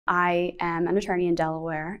I am an attorney in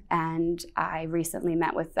Delaware, and I recently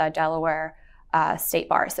met with the Delaware State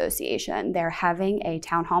Bar Association. They're having a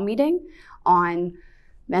town hall meeting on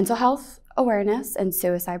mental health awareness and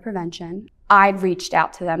suicide prevention. I'd reached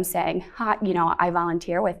out to them saying, hi, I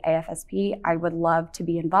volunteer with AFSP. I would love to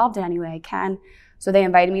be involved in any way I can. So they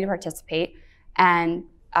invited me to participate, and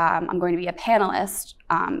I'm going to be a panelist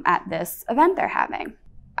at this event they're having.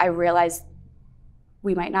 I realized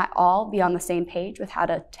we might not all be on the same page with how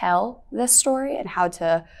to tell this story and how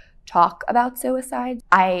to talk about suicide.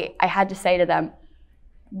 I had to say to them,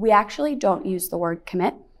 we actually don't use the word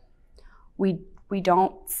commit. We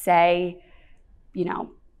don't say,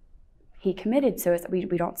 he committed suicide.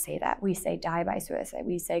 We don't say that. We say die by suicide.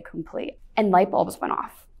 We say complete. And light bulbs went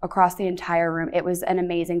off across the entire room. It was an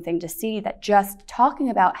amazing thing to see that just talking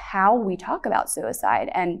about how we talk about suicide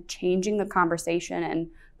and changing the conversation and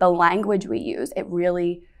the language we use, it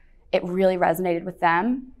really resonated with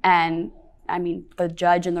them. And I mean, the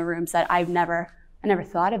judge in the room said, I never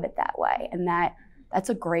thought of it that way. And that's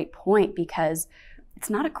a great point, because it's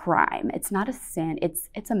not a crime, it's not a sin,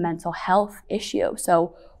 it's a mental health issue.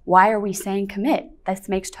 So why are we saying commit? This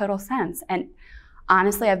makes total sense. And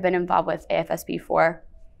honestly, I've been involved with AFSP for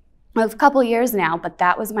a couple years now, but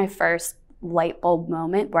that was my first light bulb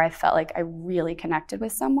moment where I felt like I really connected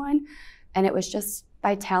with someone. And it was just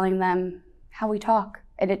by telling them how we talk.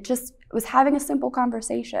 And it was having a simple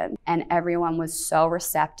conversation. And everyone was so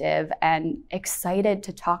receptive and excited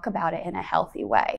to talk about it in a healthy way.